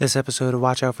This episode of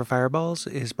Watch Out for Fireballs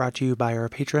is brought to you by our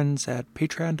patrons at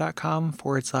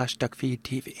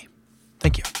patreon.com/duckfeedtv.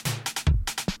 Thank you.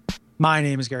 My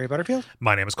name is Gary Butterfield.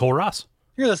 My name is Cole Ross.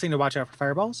 You're listening to Watch Out for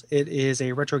Fireballs. It is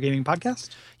a retro gaming podcast.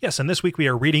 Yes, and this week we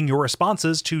are reading your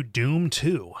responses to Doom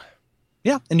 2.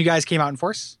 Yeah, and you guys came out in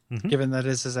force, given that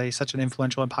this is such an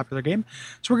influential and popular game.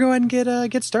 So we're going to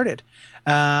get started.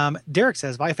 Derek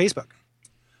says, via Facebook.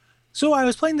 So I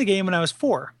was playing the game when I was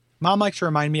 4. Mom likes to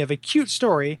remind me of a cute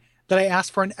story that I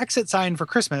asked for an exit sign for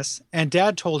Christmas, and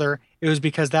Dad told her it was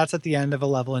because that's at the end of a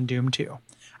level in Doom 2.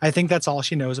 I think that's all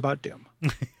she knows about Doom.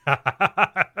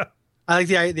 I like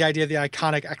the idea of the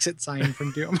iconic exit sign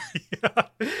from Doom. Yeah,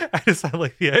 I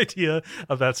like the idea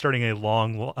of that starting a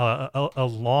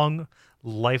long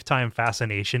lifetime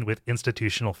fascination with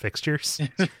institutional fixtures.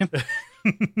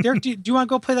 Derek, do you want to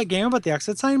go play that game about the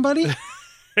exit sign, buddy?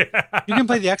 You can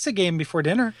play the exit game before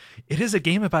dinner. It is a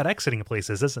game about exiting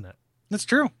places, isn't it? That's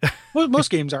true. Well, most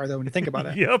games are, though, when you think about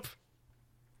it. Yep.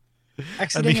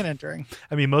 Exiting and entering.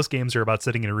 I mean, most games are about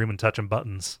sitting in a room and touching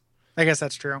buttons. I guess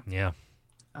that's true. Yeah.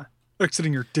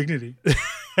 Exiting your dignity.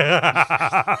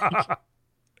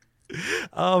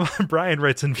 Brian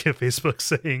writes in via Facebook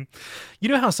saying, you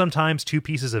know how sometimes two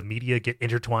pieces of media get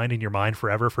intertwined in your mind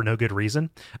forever for no good reason?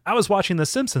 I was watching the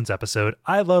Simpsons episode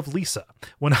I Love Lisa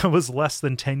when I was less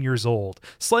than 10 years old,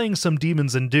 slaying some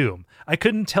demons in Doom. I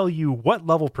couldn't tell you what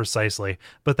level precisely,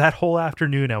 but that whole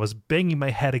afternoon I was banging my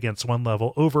head against one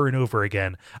level over and over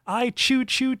again. I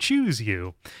choose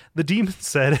you. The demon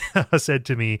said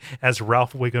to me as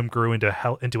Ralph Wiggum grew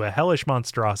into a hellish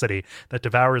monstrosity that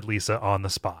devoured Lisa on the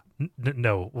spot.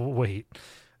 No, wait.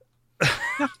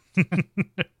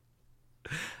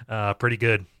 Pretty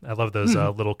good. I love those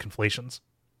little conflations.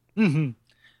 Yeah,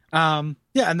 and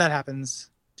that happens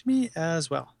to me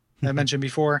as well. I mentioned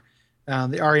before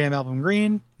the REM album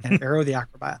Green and Arrow the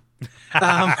Acrobat.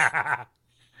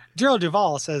 Gerald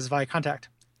Duvall says via contact,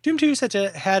 Doom 2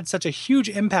 had such a huge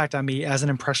impact on me as an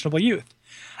impressionable youth.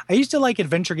 I used to like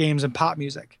adventure games and pop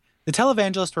music. The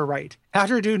televangelists were right.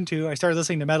 After Doom 2, I started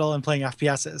listening to metal and playing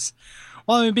FPSs.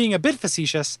 While I'm being a bit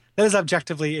facetious, that is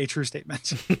objectively a true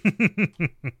statement.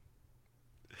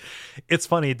 It's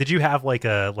funny. Did you have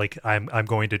I'm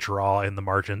going to draw in the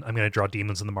margin? I'm going to draw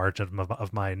demons in the margin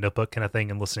of my notebook kind of thing,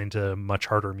 and listening to much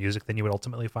harder music than you would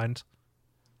ultimately find?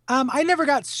 I never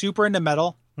got super into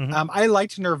metal. I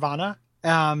liked Nirvana,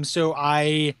 so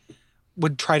I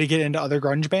would try to get into other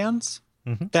grunge bands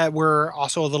that were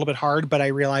also a little bit hard, but I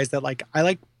realized that I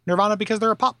like Nirvana because they're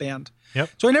a pop band.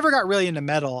 Yep. So I never got really into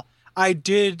metal. I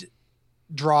did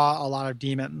draw a lot of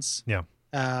demons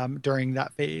during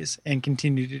that phase and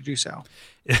continue to do so.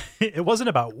 It wasn't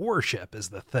about worship is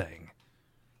the thing.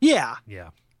 Yeah.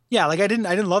 Yeah. Yeah, I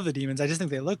didn't love the demons. I just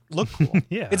think they look cool.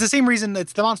 Yeah. It's the same reason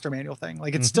it's the Monster Manual thing.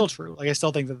 It's still true. I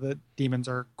still think that the demons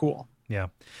are cool. Yeah.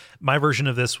 My version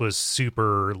of this was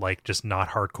super just not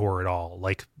hardcore at all.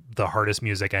 The hardest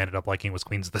music I ended up liking was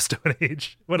Queens of the Stone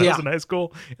Age when I was in high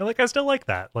school. And I still like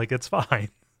that. It's fine.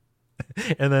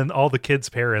 And then all the kids'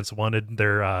 parents wanted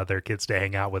their kids to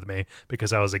hang out with me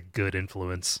because I was a good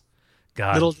influence.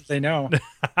 God. Little did they know. It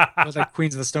was like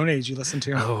Queens of the Stone Age you listened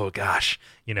to. Oh gosh.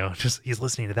 Just he's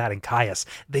listening to that, and Caius.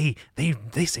 They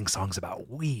sing songs about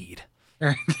weed.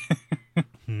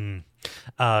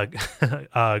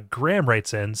 Graham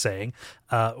writes in saying,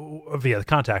 via the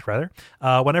contact rather,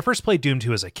 when I first played Doom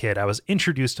 2 as a kid, I was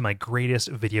introduced to my greatest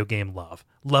video game love,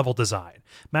 level design.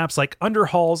 Maps like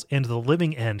Underhalls and The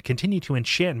Living End continue to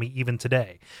enchant me even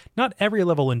today. Not every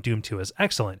level in Doom 2 is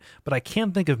excellent, but I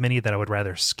can't think of many that I would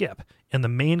rather skip, and the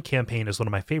main campaign is one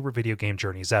of my favorite video game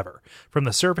journeys ever. From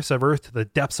the surface of Earth to the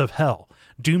depths of hell,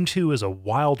 Doom 2 is a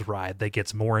wild ride that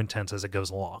gets more intense as it goes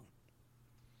along.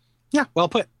 Yeah, well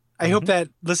put. I hope that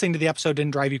listening to the episode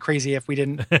didn't drive you crazy if we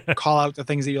didn't call out the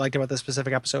things that you liked about the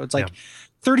specific episodes.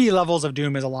 30 levels of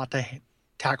Doom is a lot to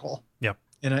tackle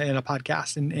in a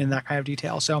podcast in that kind of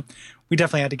detail. So we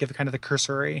definitely had to give kind of the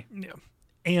cursory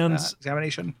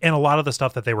examination. And a lot of the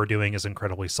stuff that they were doing is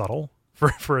incredibly subtle.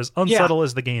 For as unsubtle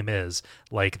as the game is,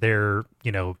 they're,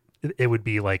 it would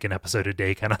be an episode a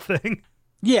day kind of thing.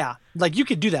 Yeah, you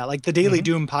could do that. The Daily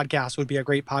Doom podcast would be a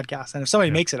great podcast. And if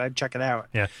somebody makes it, I'd check it out.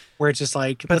 Yeah. Where it's just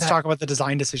let's talk about the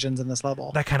design decisions in this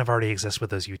level. That kind of already exists with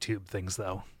those YouTube things,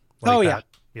 though. Yeah.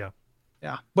 Yeah.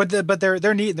 Yeah. But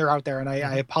they're neat and they're out there. And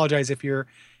I apologize if you're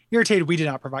irritated we did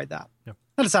not provide that. Yeah.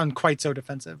 Not to sound quite so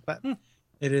defensive, but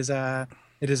it is a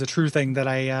true thing that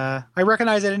I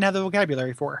recognize I didn't have the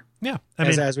vocabulary for. Yeah.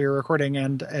 As we were recording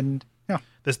and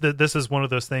This is one of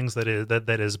those things that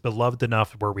is beloved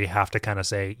enough where we have to kind of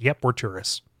say, yep, we're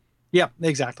tourists. Yep,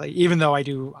 exactly. Even though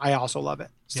I also love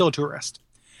it. Still a tourist.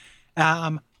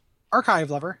 Archive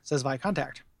Lover says via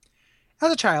contact.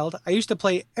 As a child, I used to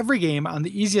play every game on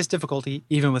the easiest difficulty,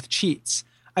 even with cheats.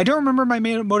 I don't remember my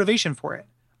motivation for it.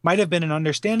 Might have been an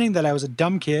understanding that I was a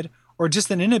dumb kid, or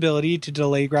just an inability to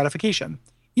delay gratification.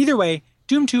 Either way,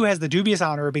 Doom 2 has the dubious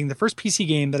honor of being the first PC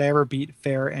game that I ever beat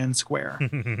fair and square.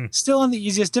 Still on the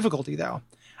easiest difficulty, though.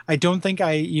 I don't think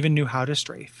I even knew how to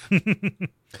strafe.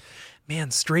 Man,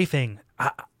 strafing.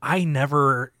 I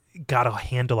never got a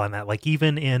handle on that. Like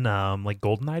even in like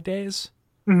GoldenEye days,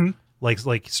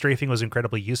 like strafing was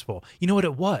incredibly useful. You know what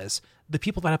it was? The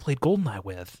people that I played GoldenEye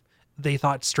with, they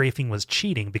thought strafing was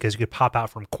cheating because you could pop out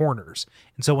from corners.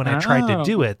 And so when I tried to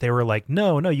do it, they were like,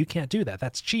 no, you can't do that.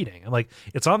 That's cheating. I'm like,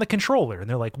 it's on the controller. And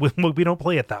they're like, we don't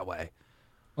play it that way.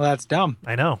 Well, that's dumb.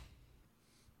 I know.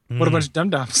 What a bunch of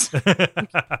dum-dums.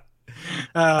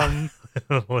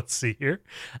 Let's see here.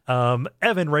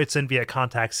 Evan writes in via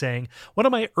contact saying, one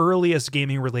of my earliest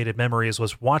gaming related memories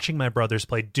was watching my brothers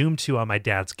play Doom 2 on my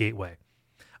dad's gateway.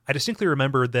 I distinctly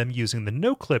remember them using the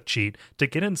no-clip cheat to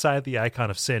get inside the icon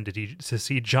of sin to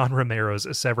see John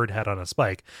Romero's severed head on a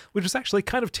spike, which was actually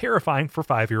kind of terrifying for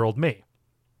 5-year-old me.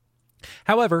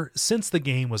 However, since the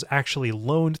game was actually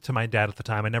loaned to my dad at the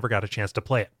time, I never got a chance to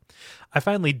play it. I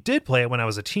finally did play it when I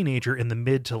was a teenager in the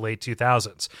mid to late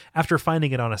 2000s, after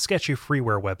finding it on a sketchy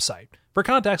freeware website. For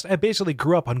context, I basically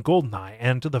grew up on GoldenEye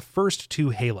and the first 2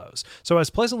 Halos, so I was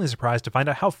pleasantly surprised to find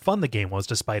out how fun the game was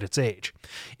despite its age.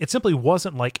 It simply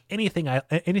wasn't like anything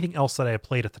else that I had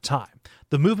played at the time.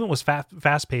 The movement was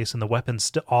fast-paced and the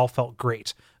weapons all felt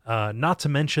great. Not to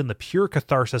mention the pure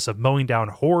catharsis of mowing down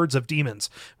hordes of demons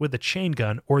with the chain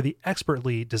gun or the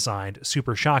expertly designed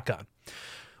super shotgun.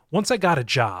 Once I got a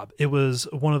job, it was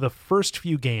one of the first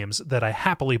few games that I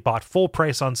happily bought full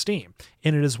price on Steam,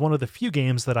 and it is one of the few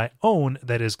games that I own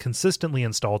that is consistently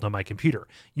installed on my computer,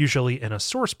 usually in a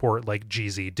source port like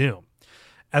GZ Doom.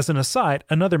 As an aside,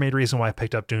 another main reason why I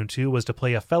picked up Doom 2 was to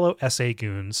play a fellow SA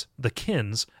goons, the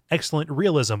Kins, excellent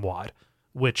realism wad,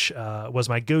 which is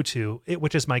my go-to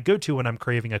when I'm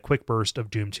craving a quick burst of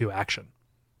Doom 2 action.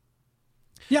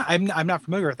 Yeah, I'm not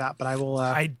familiar with that, but I will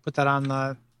put that on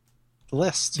the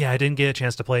list. Yeah, I didn't get a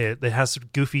chance to play it. It has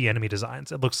goofy enemy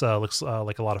designs. It looks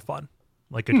like a lot of fun,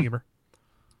 like good humor.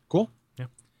 Cool. Yeah.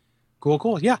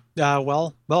 Cool. Yeah.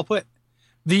 Well put.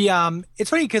 The it's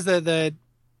funny because the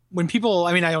when people,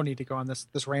 I mean, I don't need to go on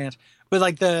this rant, but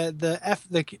like the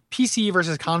PC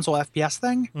versus console FPS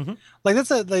thing, like that's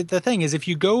the thing is if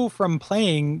you go from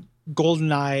playing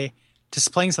GoldenEye to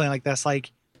playing something like this,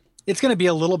 like it's going to be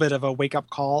a little bit of a wake up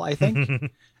call, I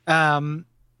think.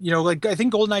 Like I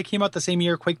think GoldenEye came out the same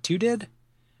year Quake 2 did.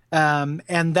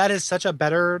 And that is such a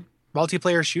better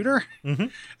multiplayer shooter.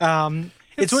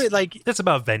 It's really like it's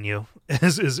about venue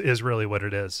is really what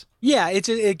it is. Yeah,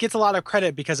 it gets a lot of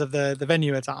credit because of the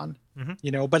venue it's on.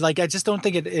 But like I just don't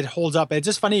think it holds up. It's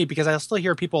just funny because I still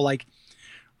hear people like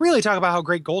really talk about how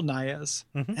great GoldenEye is,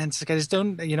 and it's like I just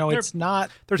don't. It's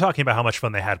not. They're talking about how much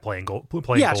fun they had playing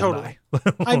GoldenEye. Yeah, totally.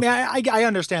 I mean, I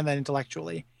understand that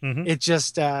intellectually. It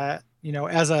just as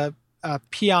a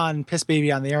peon piss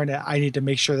baby on the internet, I need to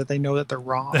make sure that they know that they're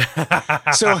wrong.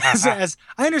 So as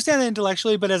I understand that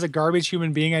intellectually, but as a garbage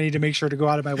human being, I need to make sure to go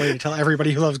out of my way to tell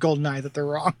everybody who loves GoldenEye that they're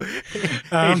wrong.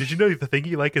 Hey, did you know the thing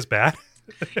you like is bad?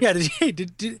 Yeah. I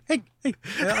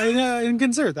didn't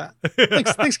consider that.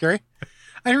 Thanks, Gary.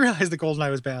 I didn't realize the GoldenEye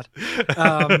was bad.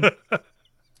 I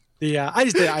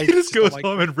just goes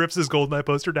home and rips his GoldenEye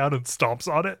poster down and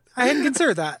stomps on it. I hadn't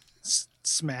considered that.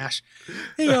 Smash.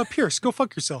 Hey, Pierce, go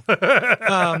fuck yourself.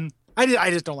 I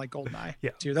just don't like GoldenEye.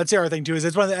 Yeah. Too. That's the other thing too. Is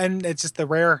and it's just the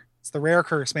rare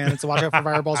curse, man. It's a watch out for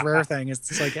Fireball's rare thing. It's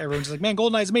just like everyone's just like, man,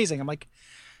 GoldenEye is amazing. I'm like,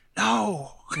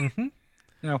 no.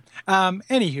 No.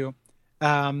 Anywho,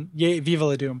 yay, viva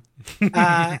la Doom.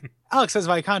 Alex says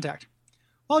via contact.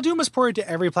 While Doom was ported to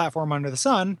every platform under the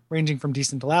sun, ranging from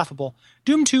decent to laughable,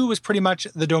 Doom 2 was pretty much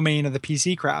the domain of the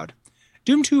PC crowd.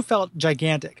 Doom 2 felt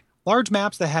gigantic. Large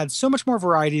maps that had so much more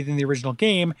variety than the original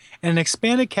game, and an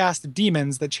expanded cast of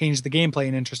demons that changed the gameplay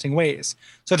in interesting ways,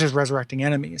 such as resurrecting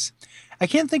enemies. I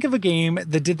can't think of a game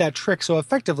that did that trick so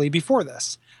effectively before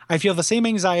this. I feel the same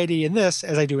anxiety in this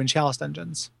as I do in Chalice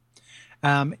Dungeons.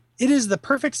 It is the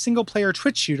perfect single-player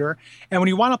Twitch shooter, and when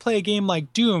you want to play a game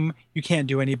like Doom, you can't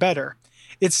do any better.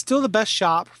 It's still the best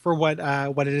shop for what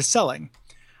it is selling.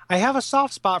 I have a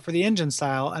soft spot for the engine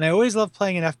style, and I always love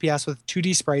playing an FPS with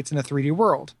 2D sprites in a 3D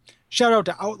world. Shout out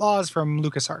to Outlaws from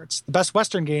LucasArts, the best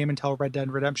Western game until Red Dead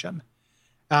Redemption.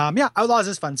 Outlaws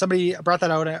is fun. Somebody brought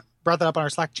that up on our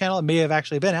Slack channel. It may have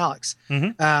actually been Alex.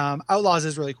 Outlaws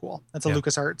is really cool. That's a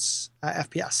LucasArts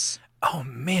FPS. Oh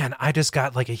man, I just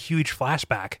got like a huge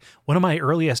flashback. One of my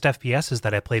earliest FPSs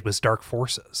that I played was Dark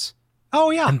Forces. Oh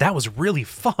yeah. And that was really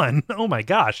fun. Oh my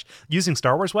gosh. Using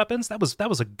Star Wars weapons, that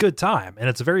was a good time. And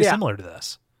it's very similar to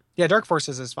this. Yeah, Dark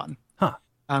Forces is fun. Huh.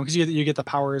 Because you get the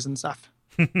powers and stuff.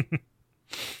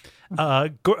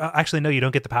 Actually, no, you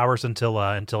don't get the powers until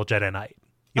Jedi Knight.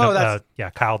 You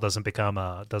don't, Kyle doesn't become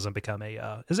a is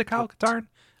it Kyle Katarn?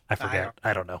 I forget.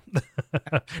 I don't know.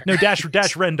 No, Dash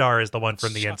Rendar is the one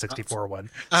from the N64 one.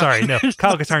 Sorry, no.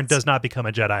 Kyle Katarn does not become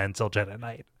a Jedi until Jedi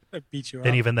Knight. I beat you up.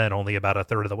 And even then, only about a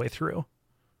third of the way through.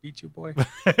 Beat you, boy.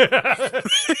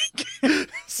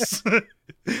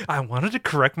 I wanted to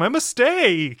correct my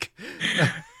mistake.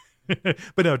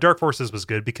 But no, Dark Forces was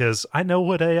good because I know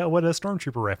what a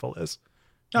stormtrooper rifle is.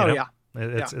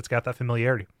 It's got that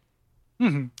familiarity.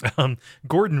 Mm-hmm.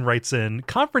 Gordon writes in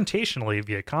confrontationally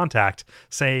via contact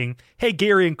saying, "Hey,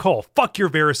 Gary and Cole, fuck your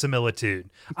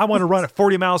verisimilitude. I want to run at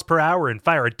 40 miles per hour and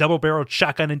fire a double-barreled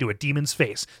shotgun into a demon's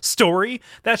face. Story?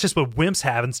 That's just what wimps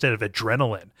have instead of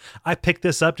adrenaline. I picked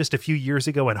this up just a few years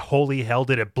ago and holy hell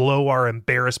did it blow our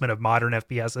embarrassment of modern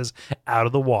FPSs out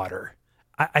of the water."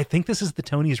 I think this is the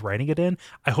tone he's writing it in.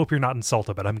 I hope you're not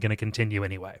insulted, but I'm going to continue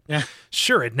anyway. Yeah.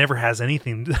 Sure, it never has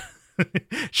anything...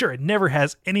 Sure, it never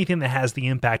has anything that has the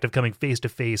impact of coming face to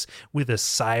face with a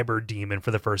cyber demon for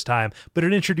the first time, but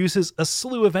it introduces a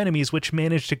slew of enemies which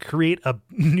manage to create a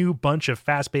new bunch of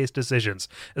fast-paced decisions,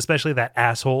 especially that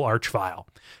asshole Archvile.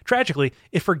 Tragically,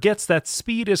 it forgets that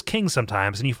speed is king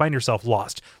sometimes, and you find yourself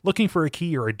lost, looking for a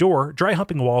key or a door, dry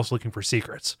humping walls looking for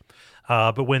secrets.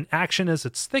 But when action is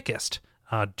its thickest,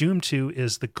 Doom 2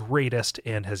 is the greatest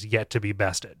and has yet to be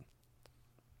bested.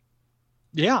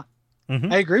 Yeah.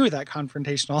 Mm-hmm. I agree with that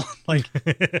confrontational. like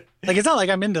it's not like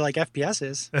I'm into like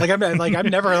FPSs. I'm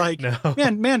never like, no.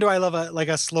 man, do I love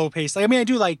a slow pace. Like, I mean, I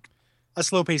do like a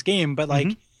slow paced game, but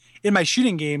like in my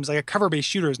shooting games, like a cover based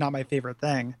shooter is not my favorite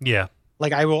thing. Yeah.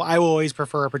 Like I will always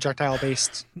prefer a projectile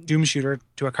based Doom shooter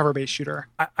to a cover based shooter.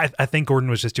 I think Gordon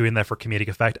was just doing that for comedic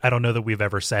effect. I don't know that we've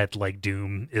ever said like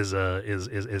Doom is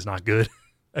not good.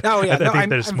 Oh yeah,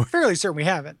 I'm fairly certain we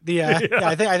haven't.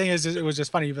 I think it was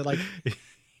just funny, but like.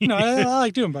 I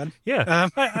like Doom, bud. Yeah.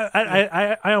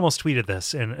 I almost tweeted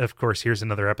this. And of course, here's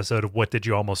another episode of What Did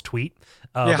You Almost Tweet?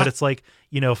 But it's like,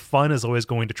 fun is always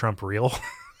going to trump real.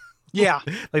 Yeah.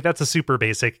 Like that's a super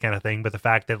basic kind of thing. But the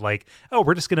fact that like, oh,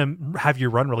 we're just going to have you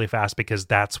run really fast because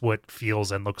that's what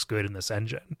feels and looks good in this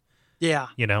engine. Yeah.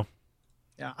 Yeah.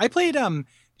 I played, did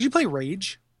you play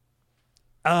Rage?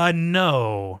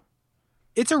 No.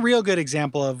 It's a real good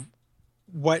example of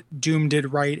what Doom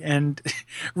did right, and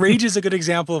Rage is a good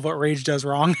example of what Rage does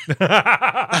wrong.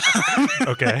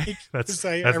 Okay, that's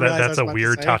a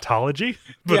weird tautology.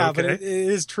 But yeah, okay. But it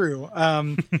is true.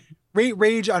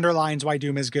 Rage underlines why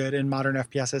Doom is good and modern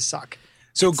FPSs suck.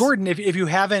 So Gordon, if you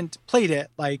haven't played it,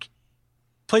 like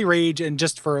play Rage, and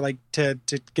just for like to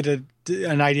get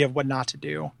an idea of what not to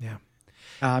do. Yeah,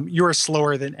 you're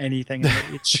slower than anything in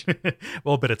Rage.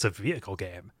 Well, but it's a vehicle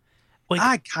game.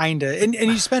 Like, kinda, and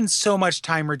you spend so much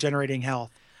time regenerating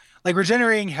health. Like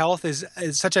regenerating health is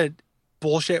such a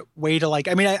bullshit way to like.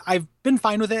 I mean, I've been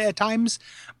fine with it at times,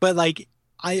 but like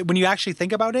when you actually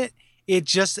think about it,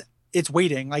 it's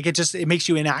waiting. Like it makes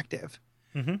you inactive.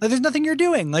 Mm-hmm. Like there's nothing you're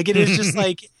doing. Like it is just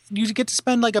like you get to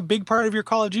spend like a big part of your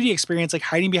Call of Duty experience like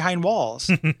hiding behind walls.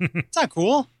 It's not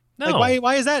cool. No. Like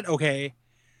why is that okay?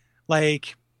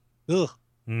 Like, ugh.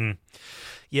 Mm.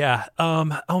 Yeah.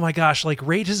 Oh my gosh. Like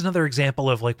Rage is another example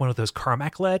of like one of those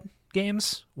Carmack-led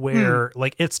games where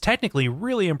like it's technically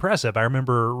really impressive. I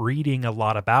remember reading a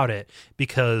lot about it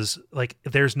because like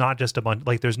there's not a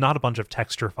bunch of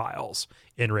texture files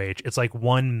in Rage. It's like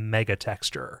one mega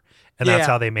texture, and that's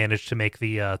how they managed to make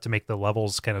the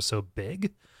levels kind of so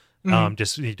big.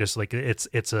 Just like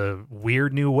it's a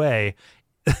weird new way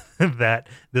that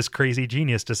this crazy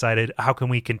genius decided, how can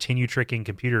we continue tricking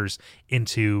computers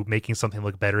into making something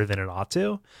look better than it ought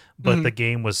to? But the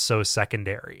game was so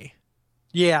secondary.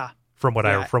 Yeah. From what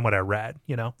I read,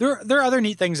 there are other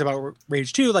neat things about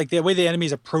Rage too. Like the way the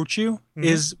enemies approach you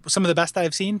is some of the best that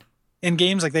I've seen in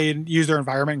games. Like they use their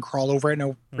environment and crawl over it in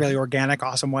a really organic,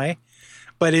 awesome way.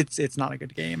 But it's not a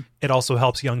good game. It also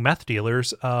helps young meth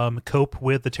dealers cope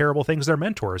with the terrible things their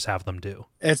mentors have them do.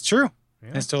 It's true.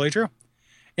 Yeah. It's totally true.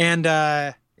 And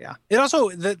it also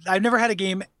I've never had a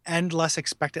game end less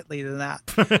expectedly than that.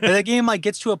 The game like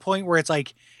gets to a point where it's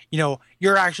like,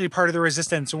 you're actually part of the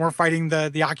resistance and we're fighting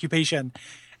the occupation,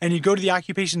 and you go to the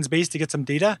occupation's base to get some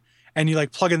data, and you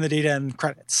like plug in the data and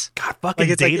credits. God,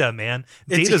 fucking data, man.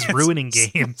 Data's ruining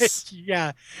games.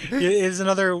 Yeah, it is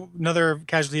another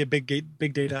casualty of big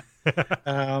data.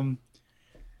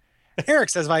 Eric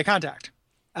says via contact,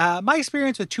 My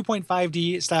experience with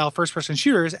 2.5D style first-person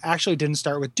shooters actually didn't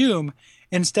start with Doom.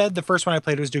 Instead, the first one I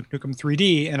played was Duke Nukem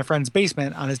 3D in a friend's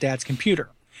basement on his dad's computer.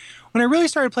 When I really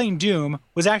started playing Doom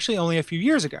was actually only a few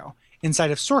years ago,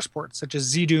 inside of source ports such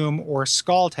as ZDoom or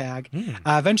Skulltag,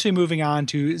 eventually moving on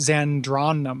to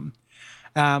Xandronum,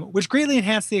 which greatly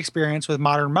enhanced the experience with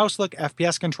modern mouse look,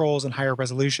 FPS controls, and higher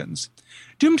resolutions.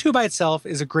 Doom 2 by itself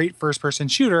is a great first-person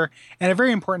shooter and a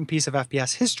very important piece of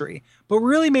FPS history, but what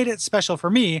really made it special for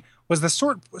me was the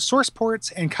source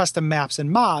ports and custom maps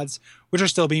and mods, which are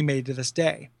still being made to this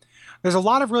day. There's a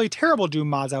lot of really terrible Doom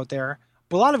mods out there,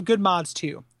 but a lot of good mods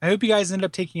too. I hope you guys end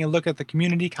up taking a look at the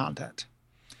community content.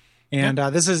 And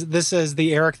this is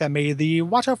the Eric that made the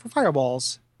Watch Out for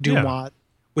Fireballs Doom mod,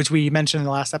 which we mentioned in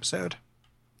the last episode.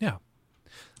 Yeah.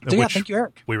 So thank you,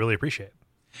 Eric. We really appreciate.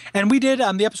 And we did,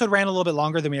 the episode ran a little bit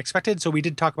longer than we expected, so we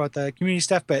did talk about the community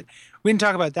stuff, but we didn't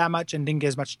talk about that much and didn't get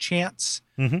as much chance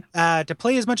to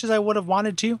play as much as I would have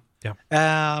wanted to.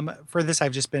 Yeah. For this,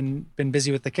 I've just been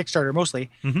busy with the Kickstarter mostly.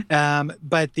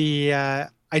 But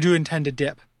I do intend to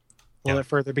dip a little bit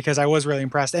further because I was really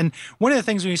impressed. And one of the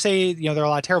things when you say, there are a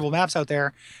lot of terrible maps out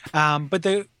there, but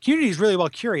the community is really well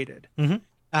curated.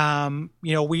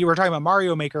 We were talking about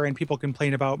Mario Maker and people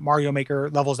complain about Mario Maker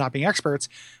levels not being experts.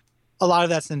 A lot of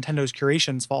that's Nintendo's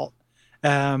curation's fault.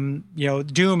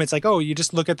 Doom, it's like, you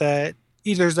just look at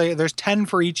there's 10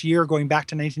 for each year going back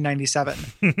to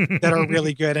 1997 that are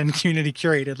really good and community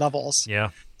curated levels.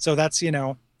 Yeah. So that's,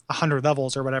 100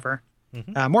 levels or whatever.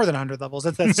 More than 100 levels.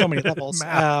 That's so many levels.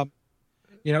 And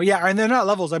they're not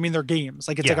levels. I mean, they're games.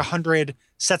 Like it's like 100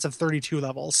 sets of 32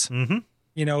 levels.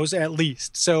 At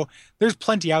least. So there's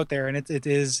plenty out there, and it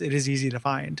is easy to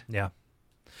find.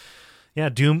 Yeah,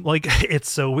 Doom, like,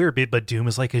 it's so weird, but Doom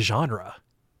is like a genre.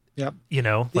 Yep.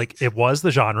 It was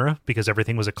the genre because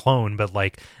everything was a clone, but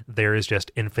like there is just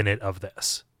infinite of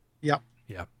this. Yep.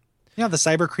 Yeah. Yeah, the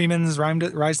Cyber Cremins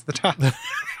rise to the top.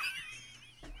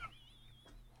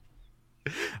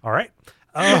 All right.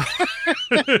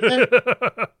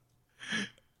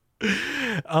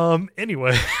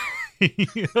 Anyway.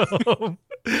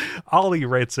 Ollie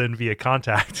writes in via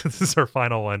contact. This is our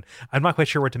final one. I'm not quite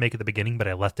sure what to make at the beginning, but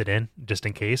I left it in just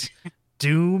in case.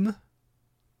 Doom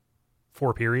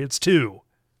 4 periods 2.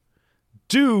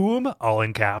 Doom, all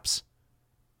in caps,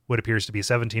 what appears to be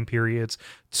 17 periods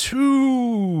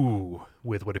 2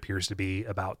 with what appears to be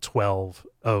about 12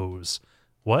 O's.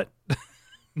 What?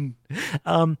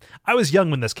 I was young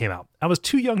when this came out. I was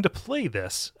too young to play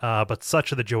this, but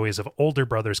such are the joys of older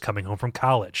brothers coming home from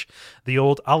college. The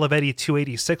old Olivetti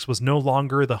 286 was no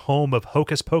longer the home of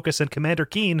Hocus Pocus and Commander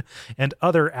Keen and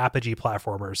other Apogee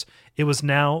platformers. It was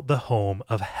now the home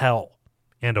of hell.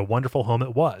 And a wonderful home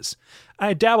it was.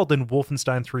 I dabbled in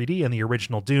Wolfenstein 3D and the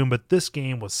original Doom, but this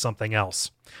game was something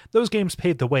else. Those games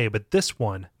paved the way, but this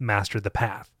one mastered the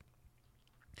path.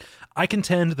 I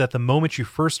contend that the moment you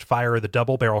first fire the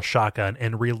double-barrel shotgun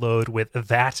and reload with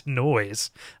that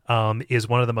noise is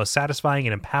one of the most satisfying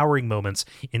and empowering moments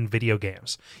in video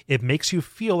games. It makes you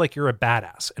feel like you're a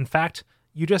badass. In fact,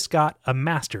 you just got a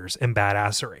master's in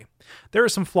badassery. There are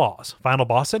some flaws. Final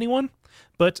boss, anyone?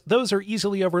 But those are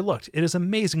easily overlooked. It is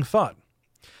amazing fun.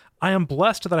 I am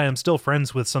blessed that I am still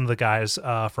friends with some of the guys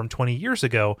from 20 years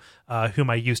ago whom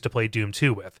I used to play Doom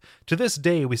 2 with. To this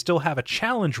day, we still have a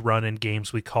challenge run in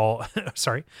games we call...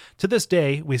 To this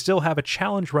day, we still have a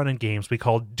challenge run in games we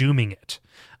call Dooming It.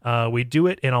 We do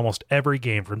it in almost every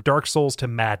game, from Dark Souls to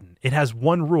Madden. It has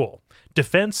one rule.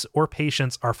 Defense or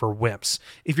patience are for wimps.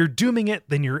 If you're dooming it,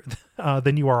 then you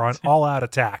are on all-out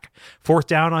attack. Fourth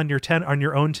down on your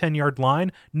own 10-yard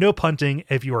line, no punting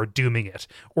if you are dooming it.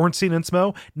 Ornstein and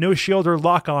Smo, no shield or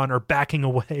lock-on or backing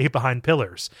away behind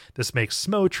pillars. This makes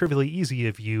Smo trivially easy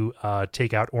if you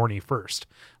take out Orny first.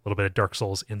 A little bit of Dark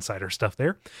Souls insider stuff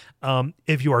there.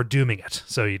 If you are dooming it,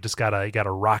 so you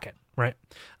gotta rock it. Right.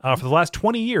 For the last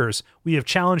 20 years, we have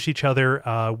challenged each other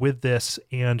with this,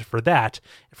 and for that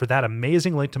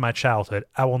amazing link to my childhood,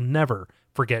 I will never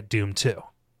forget Doom 2.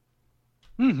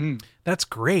 That's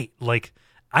great. Like,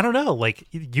 I don't know, like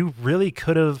you really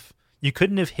couldn't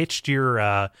have hitched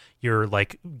your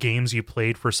like games you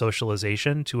played for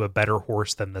socialization to a better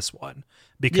horse than this one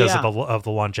because of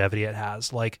the longevity it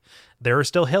has. Like, there are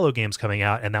still Halo games coming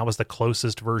out, and that was the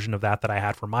closest version of that I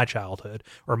had from my childhood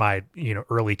or my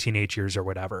early teenage years or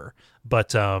whatever. But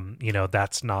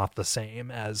that's not the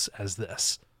same as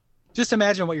this. Just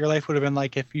imagine what your life would have been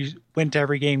like if you went to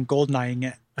every game GoldenEyeing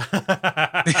it.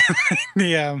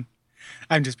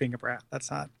 I'm just being a brat. I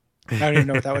don't even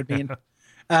know what that would mean.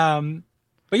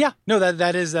 But yeah, no,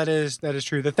 that is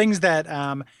true. The things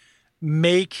that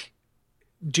make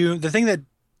Doom, the thing that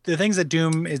the things that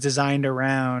Doom is designed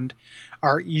around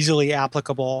are easily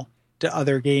applicable to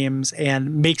other games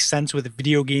and make sense with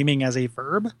video gaming as a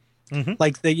verb. Mm-hmm.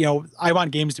 Like I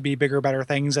want games to be bigger, better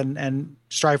things and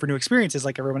strive for new experiences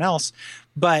like everyone else.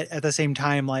 But at the same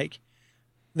time, like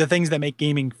the things that make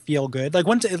gaming feel good.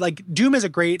 Like Doom is a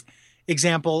great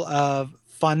example of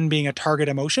fun being a target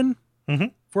emotion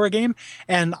for a game.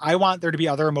 And I want there to be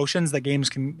other emotions that games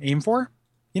can aim for,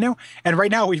 And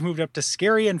right now we've moved up to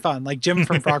scary and fun. Like Jim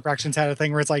from Frog Fractions had a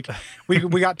thing where it's like, we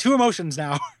got two emotions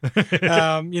now,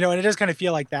 and it does kind of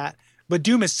feel like that. But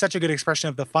Doom is such a good expression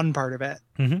of the fun part of it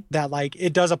that like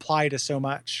it does apply to so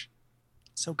much.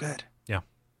 So good. Yeah.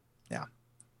 Yeah.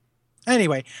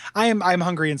 Anyway, I'm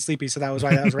hungry and sleepy, so that was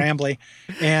why that was rambly.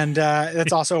 And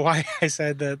that's also why I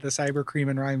said the cyber cream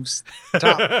and rhymes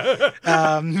top.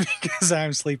 Because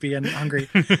I'm sleepy and hungry.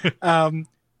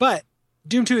 But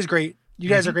Doom 2 is great. You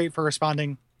guys are great for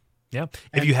responding. Yeah.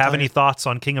 If you have any thoughts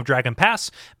on King of Dragon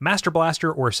Pass, Master Blaster,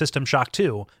 or System Shock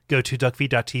 2, go to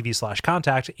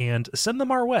duckfeed.tv/contact and send them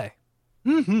our way.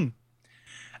 Mm-hmm.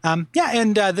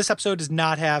 And this episode does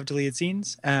not have deleted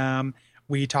scenes.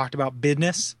 We talked about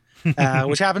business,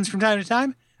 which happens from time to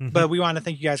time, but we want to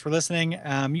thank you guys for listening.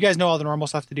 You guys know all the normal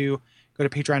stuff to do. Go to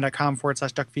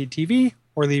patreon.com/duckfeedtv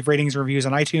or leave ratings and reviews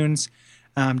on iTunes.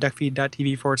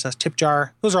 Duckfeed.tv/tipjar.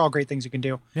 Those are all great things you can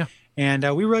do. Yeah. And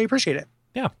we really appreciate it.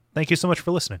 Yeah. Thank you so much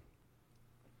for listening.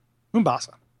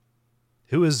 Umbasa.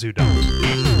 Who is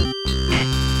Zudon?